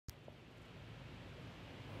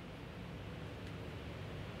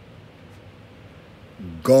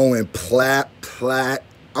Going plat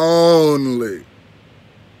only.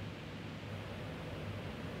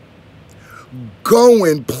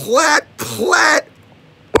 Going plat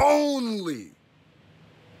only.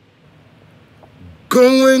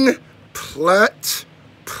 Going plat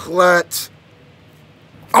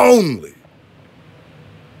only.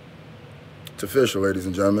 It's official, ladies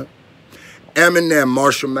and gentlemen. Eminem,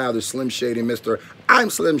 Marshall Mathers, Slim Shady, Mr. I'm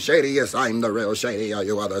Slim Shady, yes, I'm the real Shady, all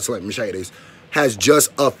you other Slim Shadys, has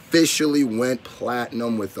just officially went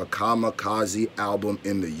platinum with a Kamikaze album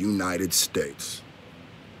in the United States.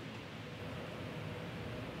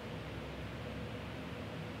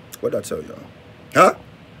 What did I tell y'all? Huh?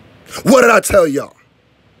 What did I tell y'all?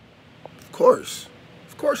 Of course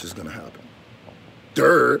it's gonna happen.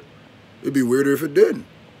 It'd be weirder if it didn't.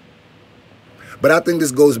 But I think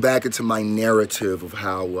this goes back into my narrative of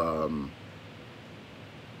how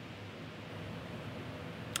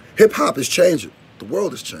hip-hop is changing. The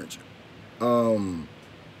world is changing.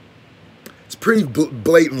 It's pretty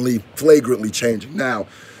blatantly, flagrantly changing. Now,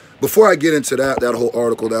 before I get into that whole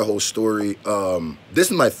article, that whole story, this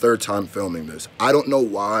is my third time filming this. I don't know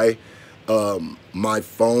why my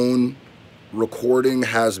phone recording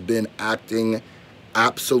has been acting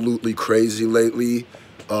absolutely crazy lately.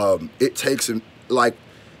 It takes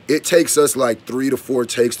us like 3 to 4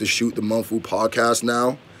 takes to shoot the Mumfu podcast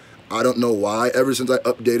now. I don't know why. Ever since I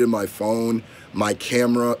updated my phone, my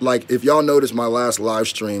camera, like if y'all noticed my last live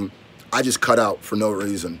stream, I just cut out for no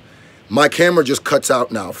reason. My camera just cuts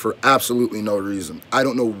out now for absolutely no reason. I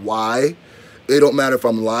don't know why. It don't matter if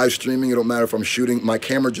I'm live streaming. It don't matter if I'm shooting. My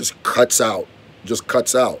camera just cuts out. Just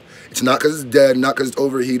cuts out. It's not because it's dead, not because it's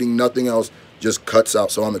overheating, nothing else. Just cuts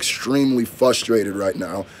out. So I'm extremely frustrated right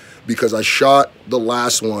now because I shot the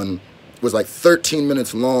last one. It was like 13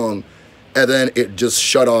 minutes long, and then it just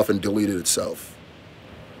shut off and deleted itself.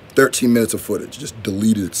 13 minutes of footage just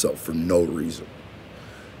deleted itself for no reason.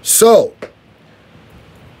 So,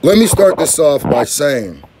 let me start this off by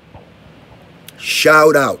saying,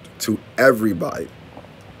 shout out to everybody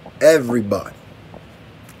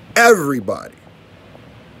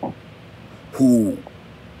who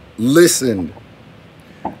listened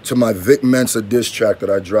to my Vic Mensa diss track that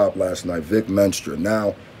I dropped last night, Vic Mensa.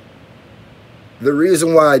 Now, the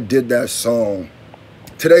reason why I did that song,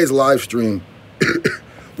 today's live stream,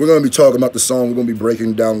 we're going to be talking about the song. We're going to be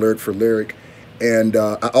breaking down lyric for lyric. And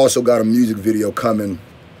I also got a music video coming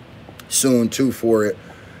soon, too, for it.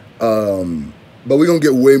 But we're going to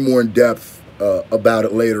get way more in depth about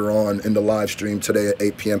it later on in the live stream today at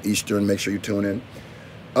 8 p.m. Eastern. Make sure you tune in.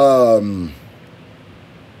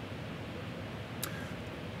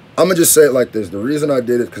 I'm going to just say it like this. The reason I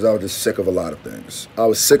did it is because I was just sick of a lot of things. I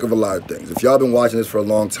was sick of a lot of things. If y'all been watching this for a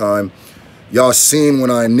long time, y'all seen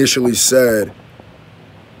when I initially said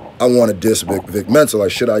I want to diss Vic Mensa.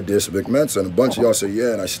 Like, should I diss Vic Mensa? And a bunch of y'all said,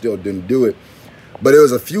 yeah, and I still didn't do it. But there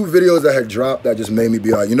was a few videos that had dropped that just made me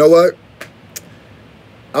be like, you know what?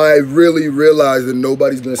 I really realized that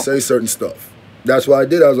nobody's going to say certain stuff. That's why I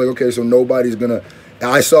did. I was like, okay, so nobody's going to...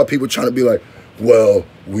 I saw people trying to be like, well,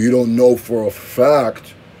 we don't know for a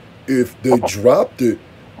fact if they dropped it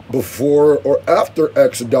before or after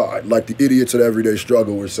X died. Like the idiots at Everyday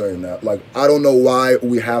Struggle were saying that. Like, I don't know why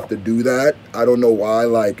we have to do that. I don't know why,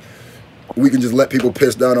 like, we can just let people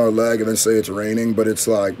piss down our leg and then say it's raining. But it's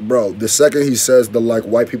like, bro, the second he says the, like,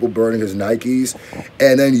 white people burning his Nikes,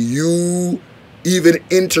 and then you even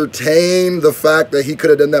entertain the fact that he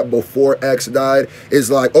could have done that before X died, is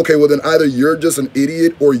like, okay, well then either you're just an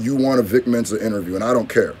idiot or you want a Vic Mensa interview, and I don't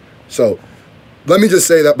care. So let me just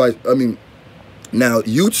say that now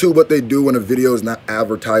YouTube, what they do when a video is not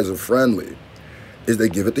advertiser friendly is they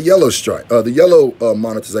give it the yellow stripe, the yellow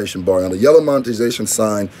monetization bar. Now the yellow monetization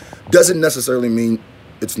sign doesn't necessarily mean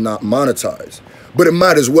it's not monetized, but it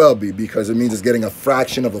might as well be, because it means it's getting a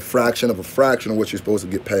fraction of a fraction of a fraction of what you're supposed to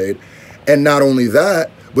get paid. And not only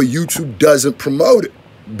that, but YouTube doesn't promote it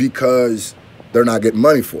because they're not getting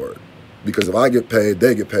money for it. Because if I get paid,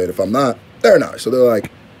 they get paid. If I'm not, they're not. So they're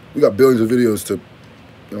like, we got billions of videos to,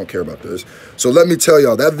 we don't care about this. So let me tell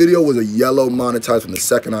y'all, that video was a yellow monetized from the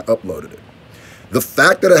second I uploaded it. The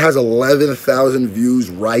fact that it has 11,000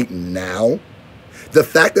 views right now, the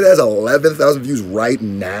fact that it has 11,000 views right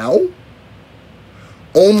now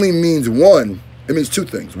only means one, it means two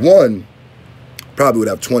things. One, probably would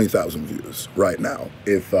have 20,000 views right now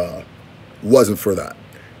if wasn't for that.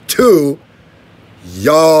 Two,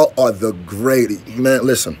 y'all are the great, man,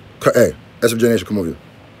 listen, hey, SFJ Nation, come over here.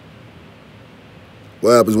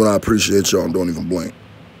 What happens when I appreciate y'all and don't even blink?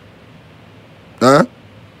 Huh?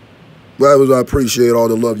 What happens when I appreciate all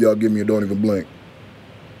the love y'all give me and don't even blink?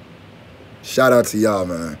 Shout out to y'all,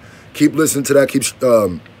 man. Keep listening to that. Keep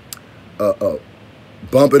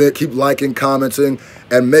bumping it. Keep liking, commenting,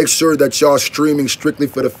 and make sure that y'all streaming Strictly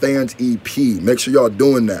for the Fans EP. Make sure y'all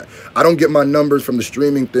doing that. I don't get my numbers from the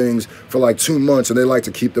streaming things for like 2 months, and they like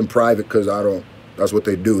to keep them private because I don't. That's what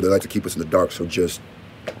they do. They like to keep us in the dark. So just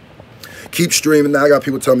keep streaming. Now I got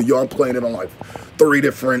people telling me, yo, I'm playing it on like 3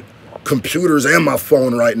 different computers and my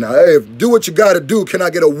phone right now. Hey, do what you got to do. Can I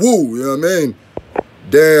get a woo? You know what I mean?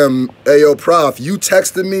 Damn, Ayo Prof, you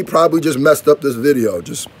texted me, probably just messed up this video.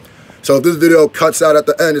 So if this video cuts out at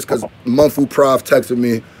the end, it's because Mumfu Prof texted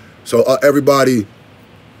me. So everybody,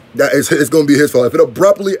 it's going to be his fault. If it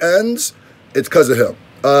abruptly ends, it's because of him.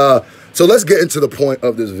 So let's get into the point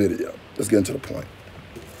of this video. Let's get into the point.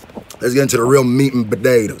 Let's get into the real meat and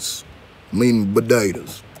potatoes. Meat and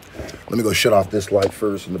potatoes. Let me go shut off this light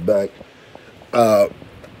first in the back.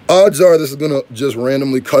 Odds are this is going to just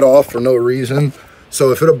randomly cut off for no reason.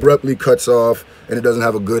 So if it abruptly cuts off and it doesn't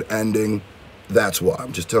have a good ending, that's why.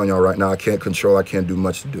 I'm just telling y'all right now, I can't control, I can't do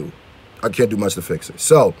much to do. I can't do much to fix it.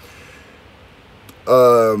 So,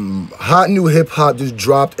 Hot New Hip Hop just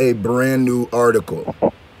dropped a brand new article.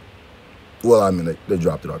 Well, I mean, they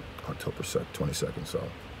dropped it on October 22nd, so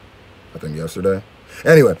I think yesterday.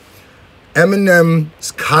 Anyway,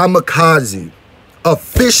 Eminem's Kamikaze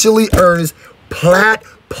officially earns plat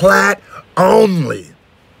only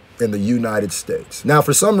in the United States. Now,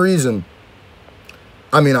 for some reason,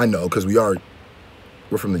 I mean, I know, because we're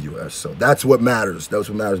from the US, so that's what matters. That's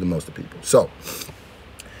what matters the most to people. So,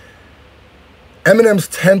 Eminem's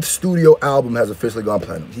 10th studio album has officially gone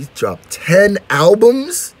platinum. He's dropped 10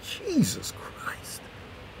 albums? Jesus Christ.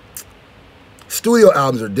 Studio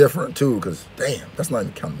albums are different, too, because, damn, that's not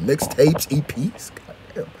even counting mixtapes, EPs. God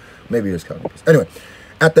damn. Maybe it is counting EPs. Anyway,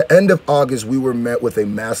 at the end of August, we were met with a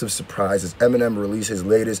massive surprise as Eminem released his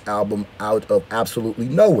latest album out of absolutely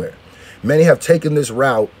nowhere. Many have taken this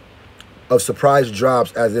route of surprise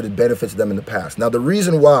drops as it benefits them in the past. Now, the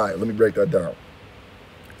reason why, let me break that down.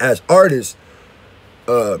 As artists,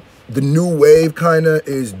 the new wave kind of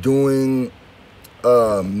is doing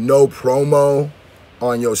no promo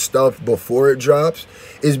on your stuff before it drops,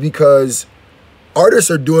 is because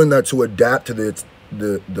artists are doing that to adapt to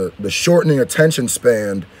the shortening attention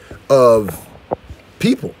span of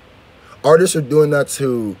people. Artists are doing that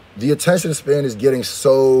to, the attention span is getting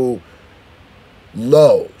so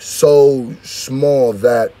low, so small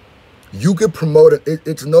that you could promote it.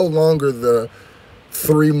 It's no longer the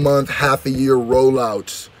 3-month, half a year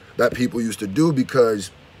rollouts that people used to do,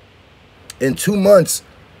 because in 2 months,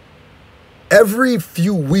 every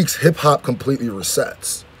few weeks, hip hop completely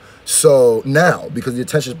resets. So now, because the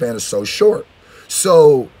attention span is so short,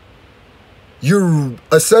 so you're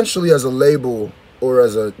essentially, as a label or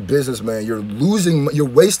as a businessman, you're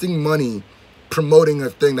wasting money promoting a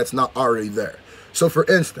thing that's not already there. So for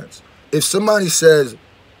instance, if somebody says,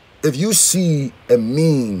 if you see a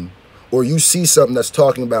meme or you see something that's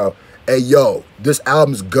talking about, hey, yo, this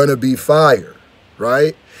album's gonna be fire,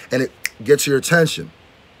 right? And it gets your attention.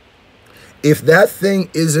 If that thing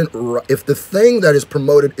isn't, if the thing that is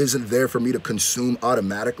promoted isn't there for me to consume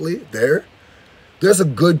automatically, there's a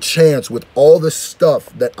good chance with all the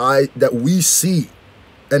stuff that we see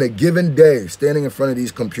in a given day, standing in front of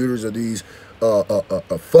these computers or these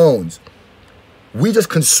phones, we just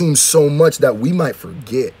consume so much that we might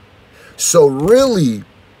forget. So really,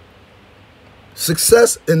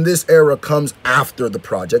 success in this era comes after the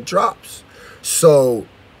project drops. So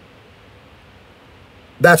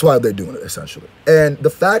that's why they're doing it, essentially. And the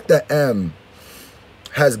fact that M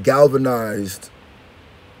has galvanized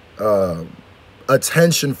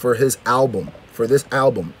attention for his album, for this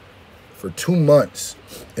album, for 2 months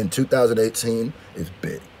in 2018 is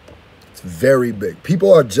big. It's very big.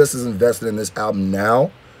 People are just as invested in this album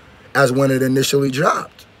now as when it initially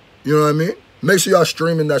dropped. You know what I mean? Make sure y'all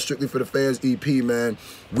streaming that Strictly for the Fans EP, man.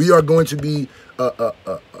 We are going to be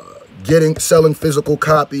selling physical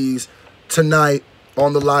copies tonight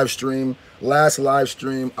on the live stream. Last live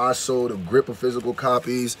stream, I sold a grip of physical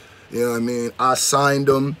copies. You know what I mean? I signed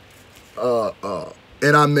them.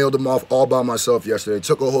 And I mailed them off all by myself yesterday. It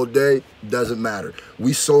took a whole day, doesn't matter.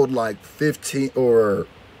 We sold like 15 or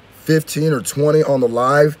 20 on the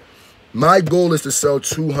live. My goal is to sell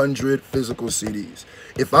 200 physical CDs.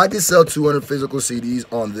 If I can sell 200 physical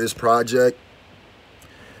CDs on this project,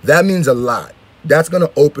 that means a lot. That's gonna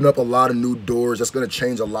open up a lot of new doors. That's gonna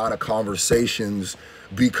change a lot of conversations,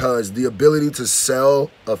 because the ability to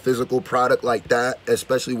sell a physical product like that,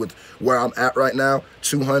 especially with where I'm at right now,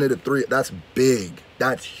 200 to 3, that's big.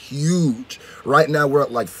 That's huge. Right now, we're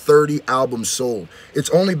at like 30 albums sold. It's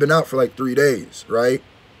only been out for like 3 days, right?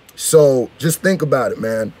 So just think about it,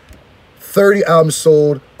 man. 30 albums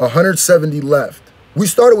sold, 170 left. We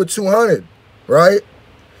started with 200, right?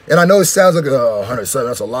 And I know it sounds like 107,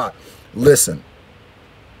 that's a lot. Listen,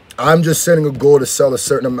 I'm just setting a goal to sell a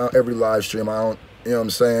certain amount every live stream. I don't, you know what I'm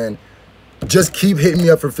saying? Just keep hitting me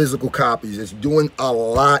up for physical copies. It's doing a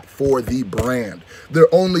lot for the brand.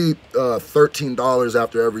 They're only $13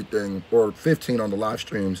 after everything, or $15 on the live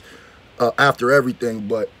streams after everything,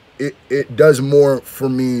 but it does more for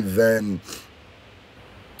me than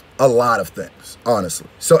a lot of things, honestly.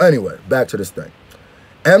 So anyway, back to this thing.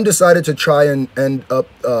 M decided to try and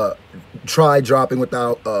try dropping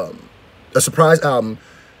without a surprise album.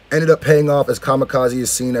 Ended up paying off, as Kamikaze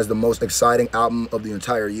is seen as the most exciting album of the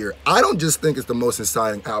entire year. I don't just think it's the most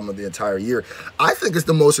exciting album of the entire year. I think it's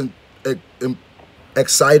the most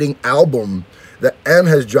exciting album that M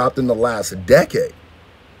has dropped in the last decade.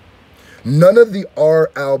 None of the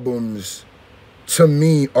R albums, to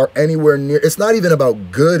me, are anywhere near. It's not even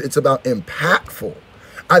about good, it's about impactful.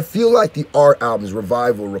 I feel like the R albums,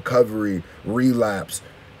 Revival, Recovery, Relapse,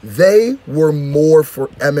 they were more for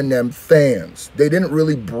Eminem fans. They didn't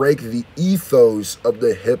really break the ethos of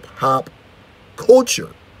the hip-hop culture.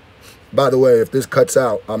 By the way, if this cuts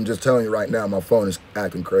out, I'm just telling you right now, my phone is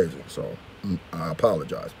acting crazy, so I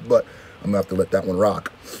apologize. But I'm going to have to let that one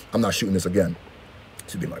rock. I'm not shooting this again.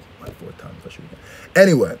 This would be my fourth time if I shoot again.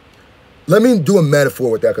 Anyway, let me do a metaphor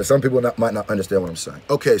with that, because some people might not understand what I'm saying.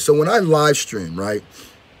 Okay, so when I live stream, right,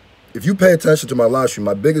 if you pay attention to my live stream,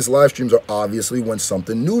 my biggest live streams are obviously when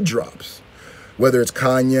something new drops. Whether it's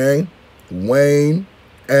Kanye, Wayne,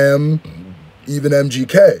 M, even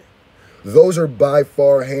MGK. Those are by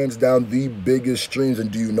far, hands down, the biggest streams.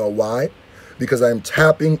 And do you know why? Because I'm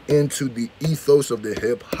tapping into the ethos of the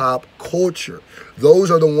hip-hop culture. Those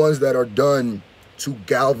are the ones that are done to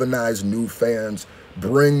galvanize new fans,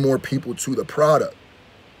 bring more people to the product.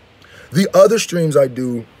 The other streams I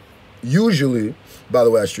do, usually, by the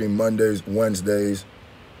way, I stream Mondays, Wednesdays,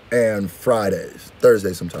 and Fridays.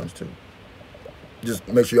 Thursdays sometimes too. Just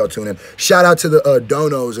make sure y'all tune in. Shout out to the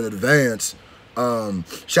donos in advance.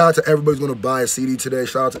 Shout out to everybody who's going to buy a CD today.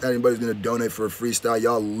 Shout out to anybody who's going to donate for a freestyle.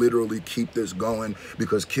 Y'all literally keep this going,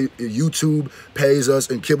 because YouTube pays us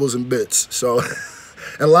in kibbles and bits. So,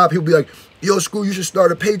 and a lot of people be like, yo, Screw, you should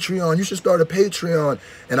start a Patreon. You should start a Patreon.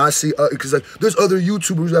 And I see, because like, there's other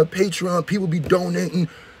YouTubers that have Patreon. People be donating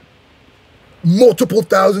multiple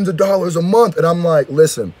thousands of dollars a month. And I'm like,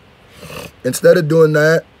 listen, instead of doing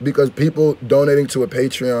that, because people donating to a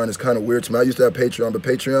Patreon is kind of weird to me. I used to have Patreon, but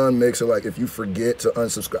Patreon makes it like if you forget to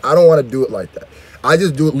unsubscribe. I don't want to do it like that. I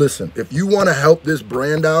just do it, listen, if you want to help this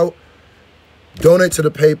brand out, donate to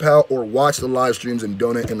the PayPal or watch the live streams and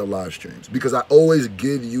donate in the live streams, because I always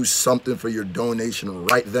give you something for your donation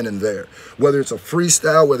right then and there. Whether it's a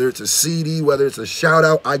freestyle, whether it's a CD, whether it's a shout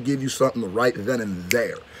out, I give you something right then and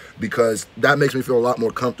there, because that makes me feel a lot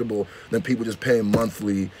more comfortable than people just paying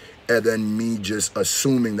monthly and then me just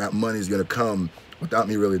assuming that money's gonna come without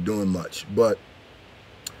me really doing much. But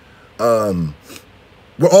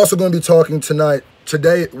we're also gonna be talking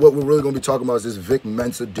today, what we're really gonna be talking about is this Vic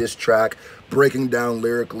Mensa diss track, breaking down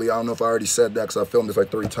lyrically. I don't know if I already said that because I filmed this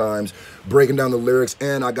like 3 times, breaking down the lyrics,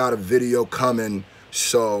 and I got a video coming,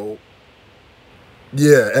 so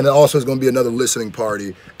yeah, and it also is gonna be another listening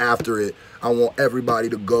party after it. I want everybody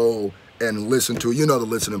to go and listen to it. You know the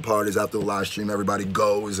listening parties after the live stream, everybody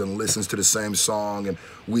goes and listens to the same song and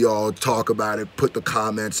we all talk about it, put the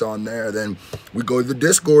comments on there, then we go to the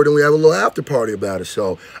Discord and we have a little after party about it.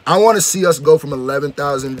 So I want to see us go from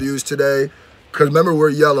 11,000 views today, because remember, we're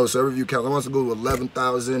yellow, so every view counts. I want us to go to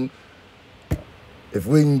 11,000. If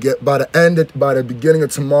we can get, by the beginning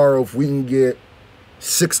of tomorrow, if we can get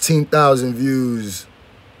 16,000 views,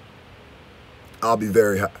 I'll be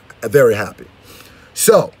very happy.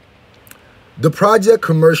 So, the project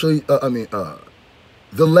commercially, the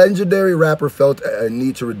legendary rapper felt a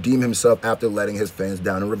need to redeem himself after letting his fans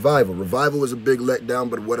down in Revival. Revival was a big letdown,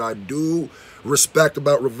 but what I do respect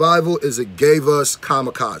about Revival is it gave us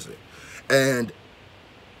Kamikaze. And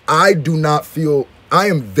I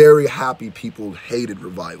am very happy people hated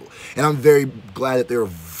Revival. And I'm very glad that they're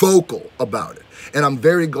vocal about it. And I'm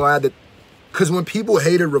very glad that, because when people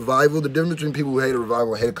hated Revival, the difference between people who hated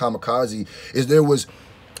Revival and hated Kamikaze is there was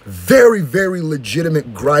very, very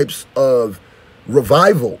legitimate gripes of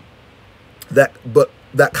Revival that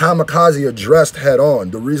Kamikaze addressed head on.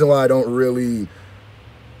 The reason why I don't really,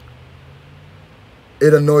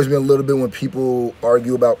 it annoys me a little bit when people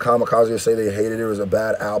argue about Kamikaze or say they hated it, it was a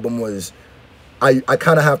bad album, was I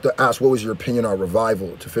kind of have to ask, what was your opinion on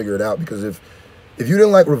Revival to figure it out? Because if you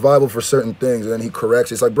didn't like Revival for certain things and then he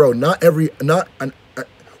corrects, it's like, bro, one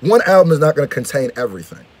album is not going to contain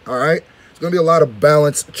everything, all right? going to be a lot of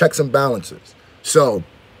balance, checks and balances. So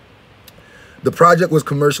the project was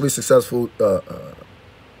commercially successful.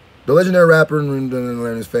 The legendary rapper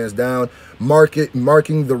and his fans down,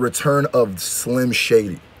 marking the return of Slim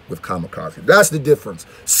Shady with Kamikaze. That's the difference.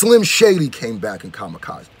 Slim Shady came back in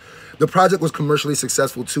Kamikaze. The project was commercially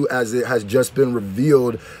successful too, as it has just been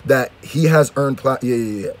revealed that he has earned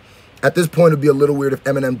platinum. At this point, it'd be a little weird if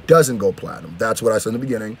Eminem doesn't go platinum. That's what I said in the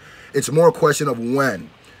beginning. It's more a question of when.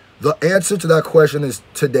 The answer to that question is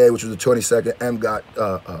today, which was the 22nd. M got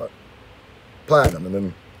platinum, and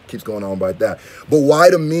then keeps going on by that. But why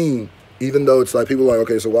to me, even though it's like people are like,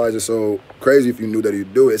 okay, so why is it so crazy if you knew that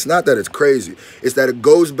he'd do it? It's not that it's crazy. It's that it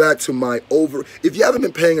goes back to my if you haven't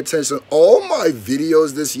been paying attention, all my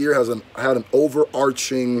videos this year had an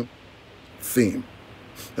overarching theme.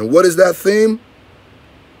 And what is that theme?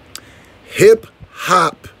 Hip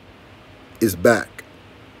hop is back.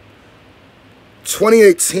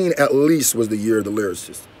 2018 at least was the year of the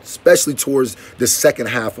lyricist, especially towards the second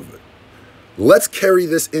half of it. Let's carry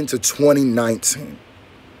this into 2019.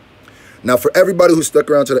 Now, for everybody who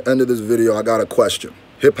stuck around to the end of this video, I got a question,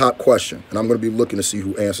 hip-hop question, and I'm going to be looking to see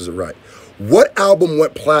who answers it right. What album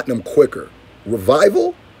went platinum quicker,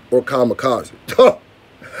 Revival or Kamikaze?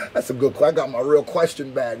 That's a good question. I got my real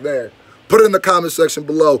question bag there. Put it in the comment section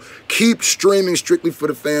below. Keep streaming Strictly for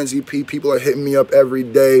the Fans EP. People are hitting me up every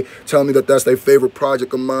day, telling me that that's their favorite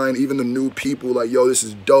project of mine. Even the new people, like, yo, this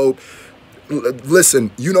is dope.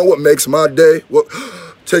 Listen, you know what makes my day? What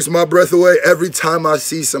takes my breath away? Every time I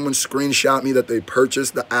see someone screenshot me that they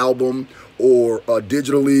purchased the album or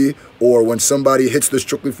digitally, or when somebody hits the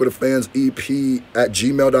Strictly for the Fans EP at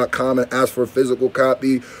gmail.com and asks for a physical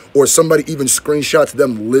copy, or somebody even screenshots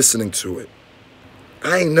them listening to it.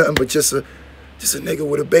 I ain't nothing but just a nigga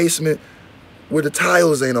with a basement where the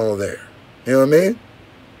tiles ain't all there. You know what I mean?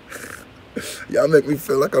 Y'all make me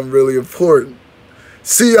feel like I'm really important.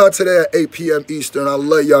 See y'all today at 8 p.m. Eastern. I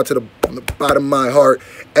love y'all from the bottom of my heart.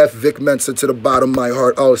 F Vic Mensa to the bottom of my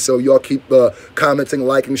heart. Also, y'all keep commenting,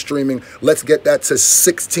 liking, streaming. Let's get that to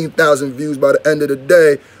 16,000 views by the end of the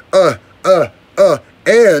day.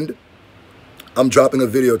 And I'm dropping a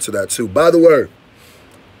video to that too. By the way,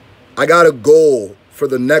 I got a goal for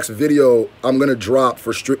the next video I'm going to drop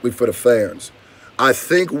for Strictly for the Fans. I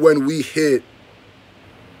think when we hit,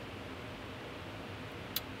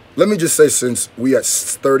 let me just say, since we at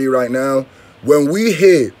 30 right now, when we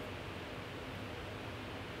hit,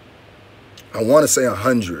 I want to say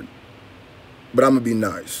 100, but I'm going to be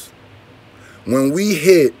nice. When we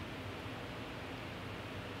hit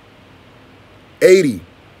 80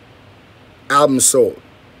 albums sold,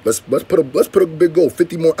 let's put a big goal,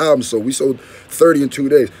 50 more albums sold. We sold 30 in 2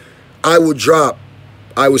 days. I would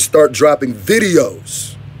start dropping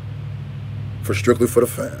videos for Strictly for the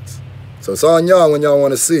Fans. So it's on y'all when y'all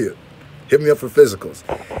want to see it. Hit me up for physicals.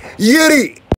 Yiddy!